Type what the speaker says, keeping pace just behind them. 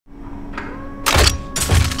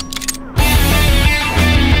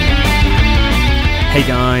Hey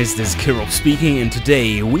guys, this is Kirov speaking, and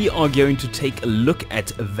today we are going to take a look at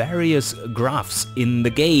various graphs in the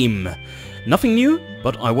game. Nothing new,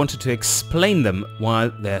 but I wanted to explain them while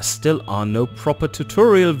there still are no proper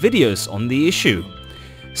tutorial videos on the issue.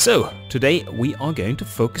 So, today we are going to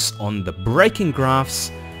focus on the braking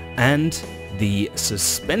graphs and the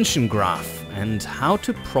suspension graph and how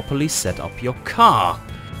to properly set up your car.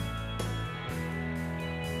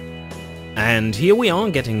 And here we are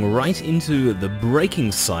getting right into the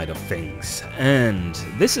braking side of things, and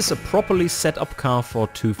this is a properly set up car for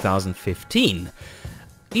 2015.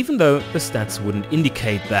 Even though the stats wouldn't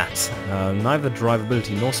indicate that, neither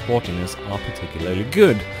drivability nor sportiness are particularly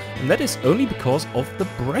good, and that is only because of the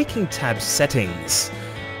braking tab settings.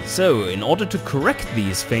 So in order to correct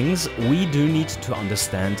these things, we do need to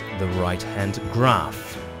understand the right hand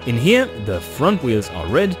graph. In here the front wheels are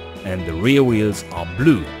red and the rear wheels are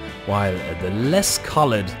blue, while the less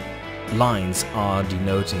colored lines are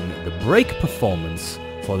denoting the brake performance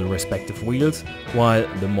for the respective wheels, while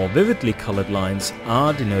the more vividly colored lines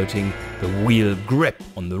are denoting the wheel grip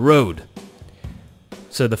on the road.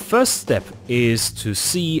 So the first step is to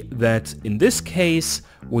see that in this case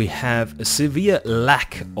we have a severe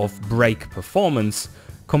lack of brake performance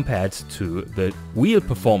compared to the wheel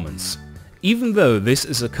performance. Even though this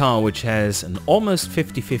is a car which has an almost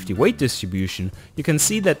 50-50 weight distribution, you can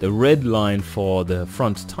see that the red line for the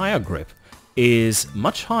front tire grip is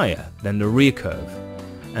much higher than the rear curve.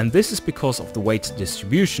 And this is because of the weight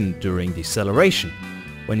distribution during deceleration.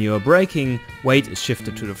 When you are braking, weight is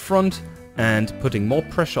shifted to the front and putting more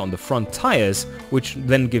pressure on the front tires, which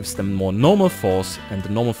then gives them more normal force, and the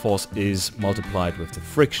normal force is multiplied with the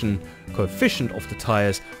friction coefficient of the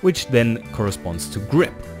tires, which then corresponds to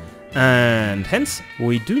grip. And hence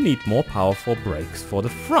we do need more powerful brakes for the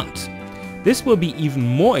front. This will be even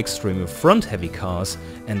more extreme with front heavy cars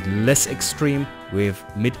and less extreme with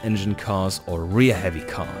mid-engine cars or rear heavy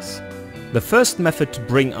cars. The first method to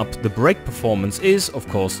bring up the brake performance is of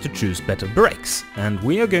course to choose better brakes, and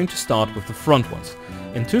we are going to start with the front ones.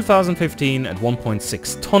 In 2015 at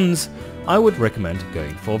 1.6 tons I would recommend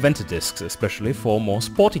going for vented discs, especially for more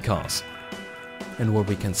sporty cars. And what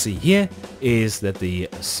we can see here is that the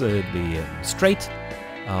straight,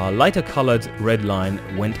 lighter colored red line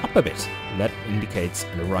went up a bit. That indicates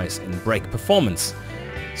a rise in brake performance.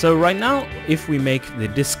 So right now, if we make the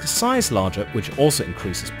disc size larger, which also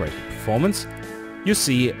increases brake performance, you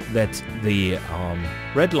see that the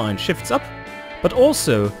red line shifts up, but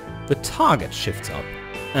also the target shifts up.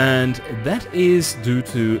 And that is due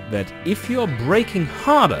to that if you're braking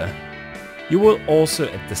harder, you will also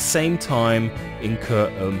at the same time incur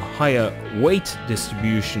a higher weight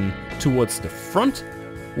distribution towards the front,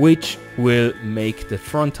 which will make the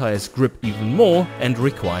front tires grip even more and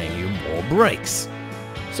require you more brakes.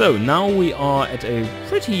 So now we are at a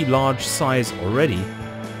pretty large size already,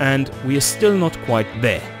 and we are still not quite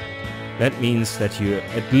there. That means that you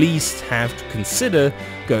at least have to consider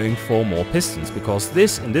going for more pistons, because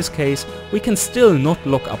in this case we can still not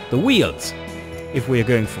lock up the wheels. If we are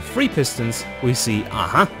going for 3 pistons, we see,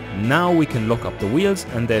 now we can lock up the wheels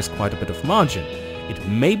and there's quite a bit of margin. It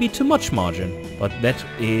may be too much margin, but that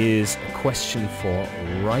is a question for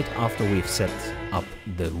right after we've set up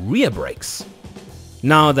the rear brakes.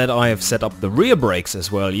 Now that I have set up the rear brakes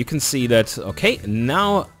as well, you can see that, okay,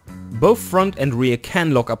 now both front and rear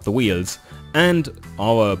can lock up the wheels, and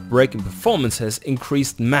our braking performance has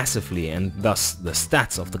increased massively, and thus the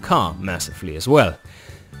stats of the car massively as well.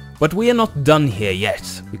 But we are not done here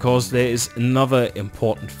yet, because there is another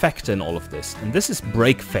important factor in all of this, and this is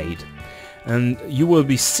brake fade. And you will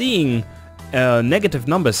be seeing negative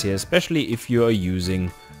numbers here, especially if you are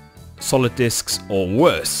using solid discs or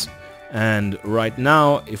worse. And right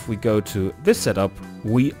now, if we go to this setup,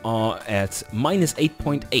 we are at minus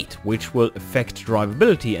 8.8, which will affect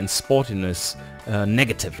drivability and sportiness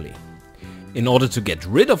negatively. In order to get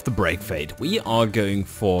rid of the brake fade, we are going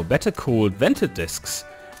for better cooled vented discs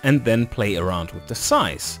and then play around with the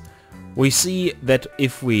size. We see that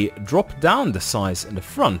if we drop down the size in the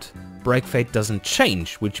front, brake fade doesn't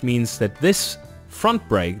change, which means that these front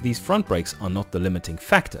brakes are not the limiting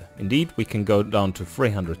factor. Indeed, we can go down to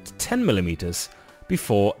 310 millimeters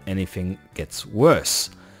before anything gets worse.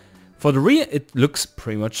 For the rear it looks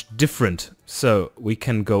pretty much different, so we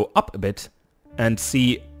can go up a bit and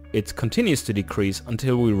see it continues to decrease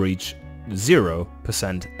until we reach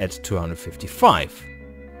 0% at 255.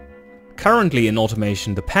 Currently in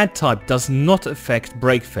automation the pad type does not affect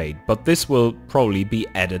brake fade, but this will probably be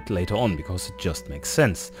added later on because it just makes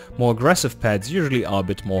sense. More aggressive pads usually are a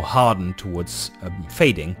bit more hardened towards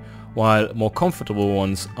fading, while more comfortable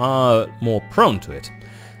ones are more prone to it.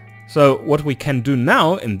 So what we can do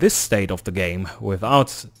now in this state of the game,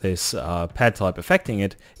 without this pad type affecting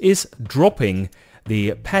it, is dropping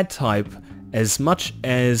the pad type as much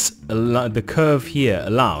as the curve here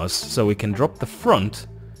allows. So we can drop the front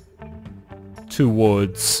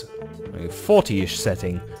towards a 40-ish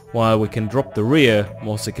setting, while we can drop the rear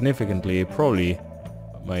more significantly, probably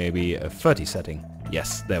maybe a 30 setting.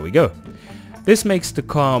 Yes, there we go. This makes the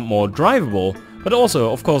car more drivable, but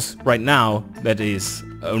also, of course, right now, that is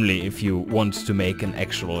only if you want to make an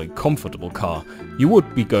actually comfortable car. You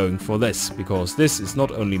would be going for this, because this is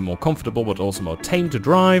not only more comfortable, but also more tame to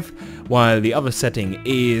drive, while the other setting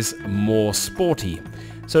is more sporty.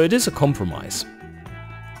 So it is a compromise.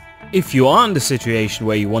 If you are in the situation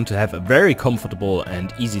where you want to have a very comfortable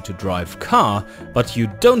and easy to drive car, but you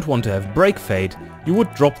don't want to have brake fade, you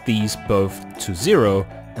would drop these both to 0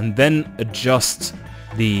 and then adjust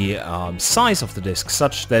the size of the disc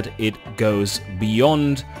such that it goes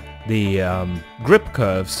beyond the grip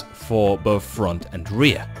curves for both front and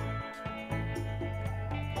rear.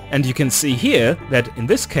 And you can see here that in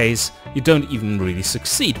this case you don't even really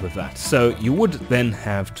succeed with that. So you would then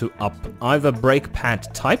have to up either brake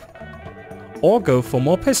pad type or go for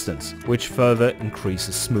more pistons, which further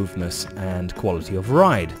increases smoothness and quality of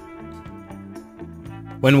ride.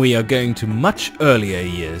 When we are going to much earlier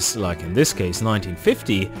years, like in this case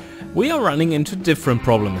 1950, we are running into different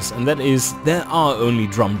problems, and that is there are only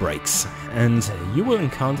drum brakes. And you will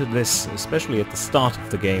encounter this especially at the start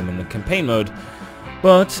of the game in the campaign mode,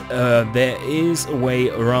 but there is a way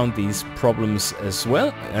around these problems as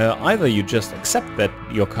well. Either you just accept that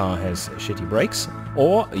your car has shitty brakes,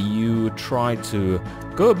 or you try to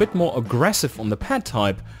go a bit more aggressive on the pad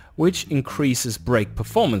type, which increases brake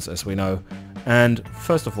performance, as we know. And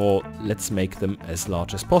first of all, let's make them as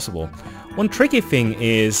large as possible. One tricky thing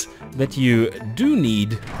is that you do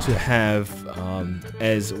need to have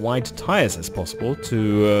as wide tires as possible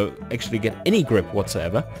to actually get any grip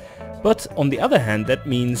whatsoever. But on the other hand, that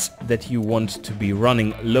means that you want to be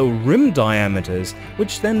running low rim diameters,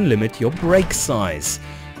 which then limit your brake size.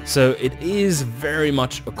 So it is very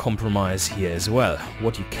much a compromise here as well.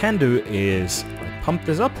 What you can do is pump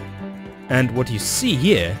this up, and what you see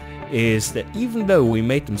here is that even though we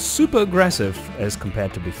made them super aggressive as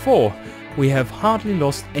compared to before, we have hardly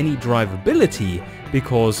lost any drivability,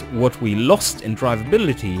 because what we lost in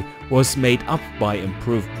drivability was made up by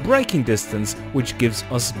improved braking distance, which gives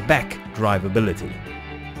us back drivability.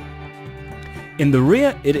 In the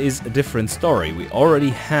rear it is a different story. We already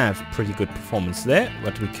have pretty good performance there,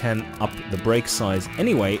 but we can up the brake size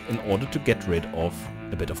anyway in order to get rid of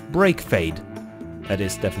a bit of brake fade. That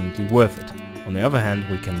is definitely worth it. On the other hand,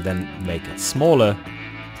 we can then make it smaller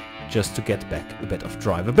just to get back a bit of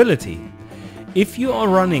drivability. If you are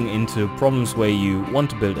running into problems where you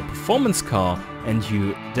want to build a performance car and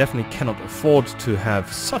you definitely cannot afford to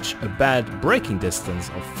have such a bad braking distance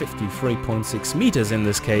of 53.6 meters in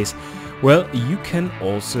this case, well, you can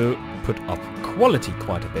also put up quality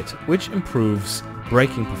quite a bit, which improves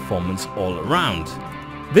braking performance all around.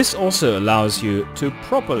 This also allows you to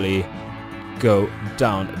properly go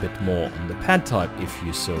down a bit more on the pad type if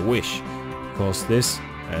you so wish, because this,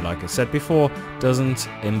 like I said before, doesn't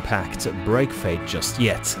impact brake fade just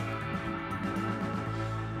yet.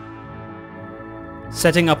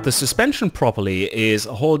 Setting up the suspension properly is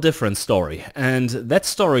a whole different story, and that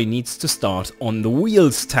story needs to start on the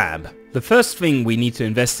Wheels tab. The first thing we need to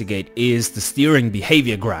investigate is the steering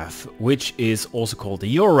behavior graph, which is also called the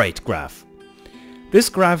yaw rate graph. This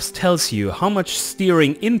graph tells you how much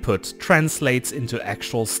steering input translates into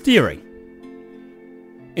actual steering.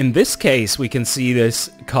 In this case, we can see this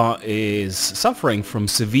car is suffering from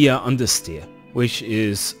severe understeer, which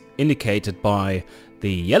is indicated by the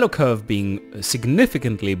yellow curve being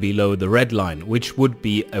significantly below the red line, which would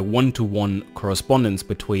be a one-to-one correspondence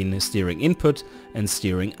between steering input and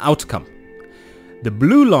steering outcome. The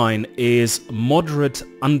blue line is moderate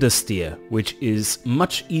understeer, which is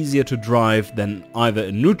much easier to drive than either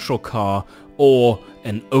a neutral car or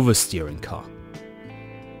an oversteering car.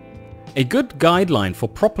 A good guideline for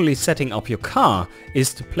properly setting up your car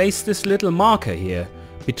is to place this little marker here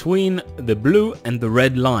between the blue and the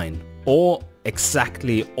red line, or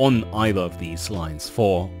exactly on either of these lines,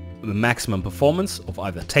 for the maximum performance of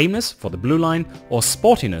either tameness for the blue line or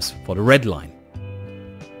sportiness for the red line.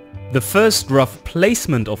 The first rough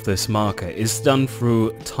placement of this marker is done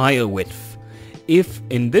through tire width. If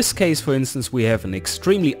in this case, for instance, we have an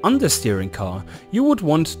extremely understeering car, you would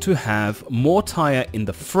want to have more tire in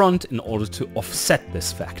the front in order to offset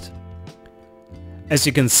this fact. As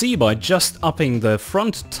you can see, by just upping the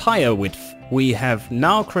front tire width we have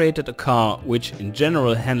now created a car which in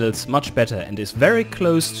general handles much better and is very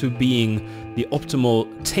close to being the optimal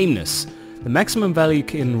tameness. The maximum value you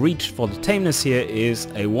can reach for the tameness here is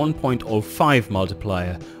a 1.05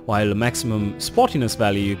 multiplier, while the maximum sportiness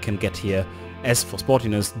value you can get here, S for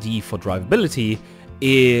sportiness, D for drivability,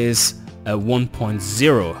 is a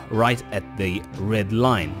 1.0 right at the red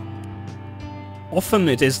line. Often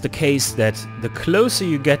it is the case that the closer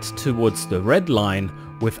you get towards the red line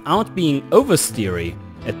without being oversteery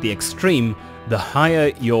at the extreme, the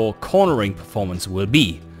higher your cornering performance will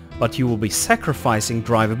be, but you will be sacrificing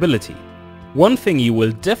drivability. One thing you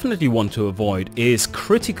will definitely want to avoid is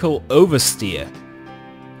critical oversteer,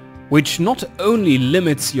 which not only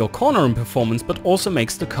limits your cornering performance but also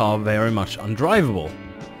makes the car very much undrivable.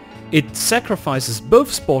 It sacrifices both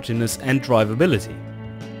sportiness and drivability.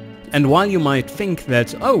 And while you might think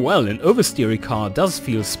that, oh well, an oversteery car does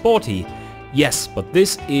feel sporty, yes, but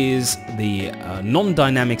this is the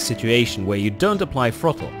non-dynamic situation where you don't apply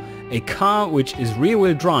throttle. A car which is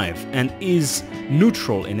rear-wheel drive and is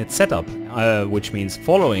neutral in its setup, which means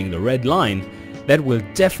following the red line, that will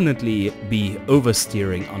definitely be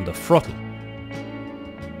oversteering under throttle.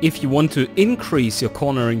 If you want to increase your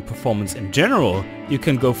cornering performance in general, you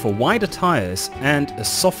can go for wider tires and a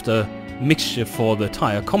softer mixture for the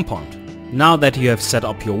tire compound. Now that you have set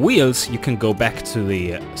up your wheels, you can go back to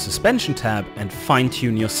the suspension tab and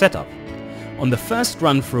fine-tune your setup. On the first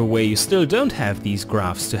run through where you still don't have these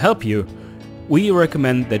graphs to help you, we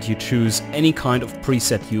recommend that you choose any kind of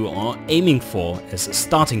preset you are aiming for as a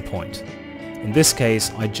starting point. In this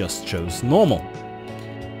case, I just chose normal.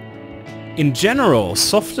 In general,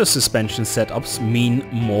 softer suspension setups mean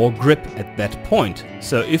more grip at that point.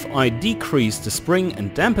 So if I decrease the spring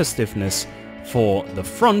and damper stiffness for the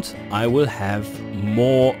front, I will have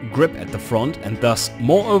more grip at the front and thus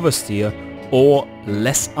more oversteer or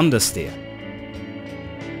less understeer.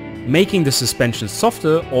 Making the suspension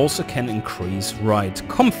softer also can increase ride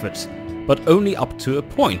comfort, but only up to a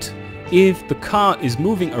point. If the car is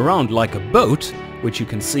moving around like a boat, which you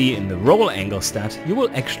can see in the roll angle stat, you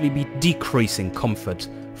will actually be decreasing comfort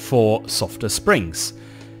for softer springs.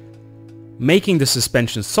 Making the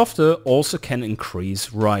suspension softer also can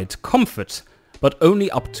increase ride comfort, but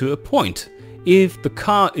only up to a point. If the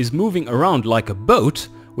car is moving around like a boat,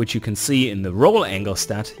 which you can see in the roll angle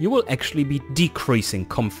stat, you will actually be decreasing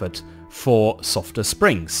comfort for softer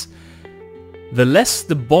springs. The less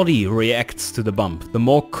the body reacts to the bump, the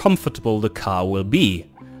more comfortable the car will be.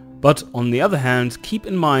 But on the other hand, keep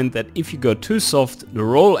in mind that if you go too soft, the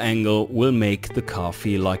roll angle will make the car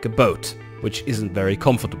feel like a boat, which isn't very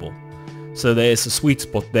comfortable. So there is a sweet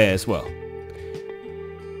spot there as well.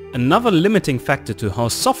 Another limiting factor to how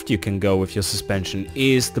soft you can go with your suspension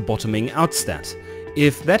is the bottoming out stat.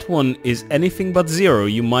 If that one is anything but 0,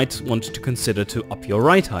 you might want to consider to up your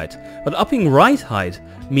ride height. But upping ride height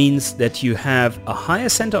means that you have a higher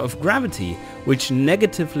center of gravity, which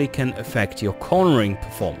negatively can affect your cornering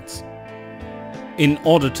performance. In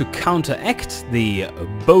order to counteract the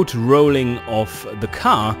boat rolling of the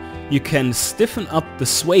car, you can stiffen up the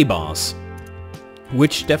sway bars,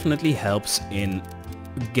 which definitely helps in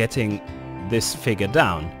getting this figure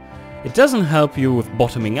down. It doesn't help you with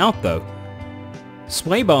bottoming out though.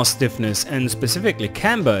 Sway bar stiffness and specifically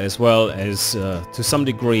camber as well as to some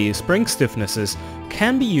degree spring stiffnesses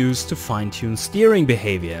can be used to fine-tune steering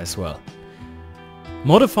behavior as well.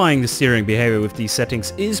 Modifying the steering behavior with these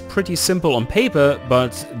settings is pretty simple on paper,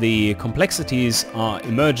 but the complexities are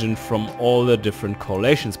emergent from all the different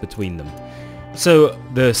correlations between them. So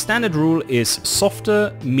the standard rule is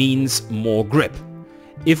softer means more grip.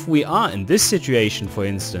 If we are in this situation, for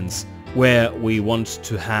instance, where we want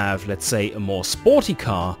to have, let's say, a more sporty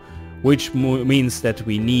car, which means that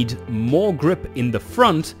we need more grip in the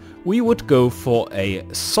front, we would go for a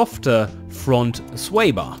softer front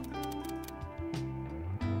sway bar.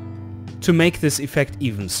 To make this effect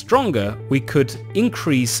even stronger, we could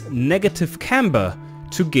increase negative camber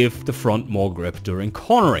to give the front more grip during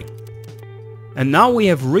cornering. And now we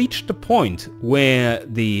have reached the point where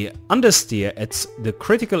the understeer at the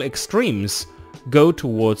critical extremes go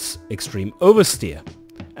towards extreme oversteer.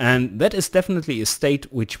 And that is definitely a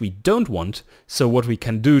state which we don't want, so what we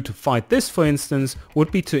can do to fight this, for instance,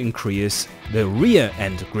 would be to increase the rear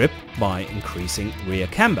end grip by increasing rear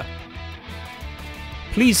camber.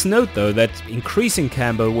 Please note though that increasing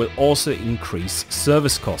camber will also increase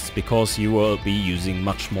service costs because you will be using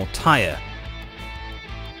much more tire.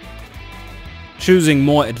 Choosing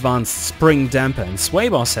more advanced spring damper and sway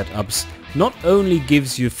bar setups not only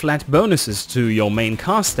gives you flat bonuses to your main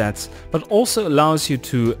car stats, but also allows you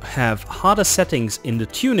to have harder settings in the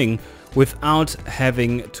tuning without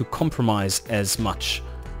having to compromise as much.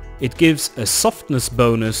 It gives a softness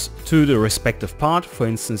bonus to the respective part. For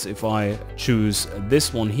instance, if I choose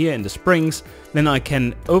this one here in the springs, then I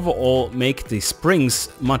can overall make the springs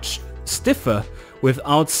much stiffer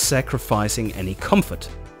without sacrificing any comfort.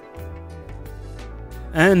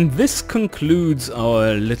 And this concludes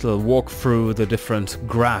our little walk through the different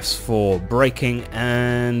graphs for braking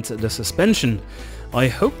and the suspension. I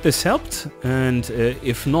hope this helped, and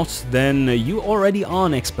if not, then you already are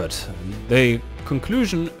an expert. The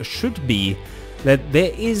conclusion should be that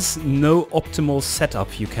there is no optimal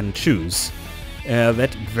setup you can choose.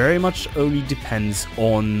 That very much only depends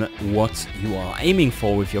on what you are aiming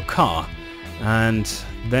for with your car. And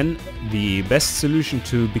then the best solution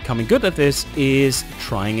to becoming good at this is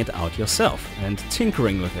trying it out yourself and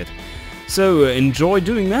tinkering with it. So enjoy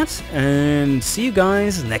doing that, and see you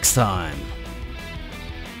guys next time.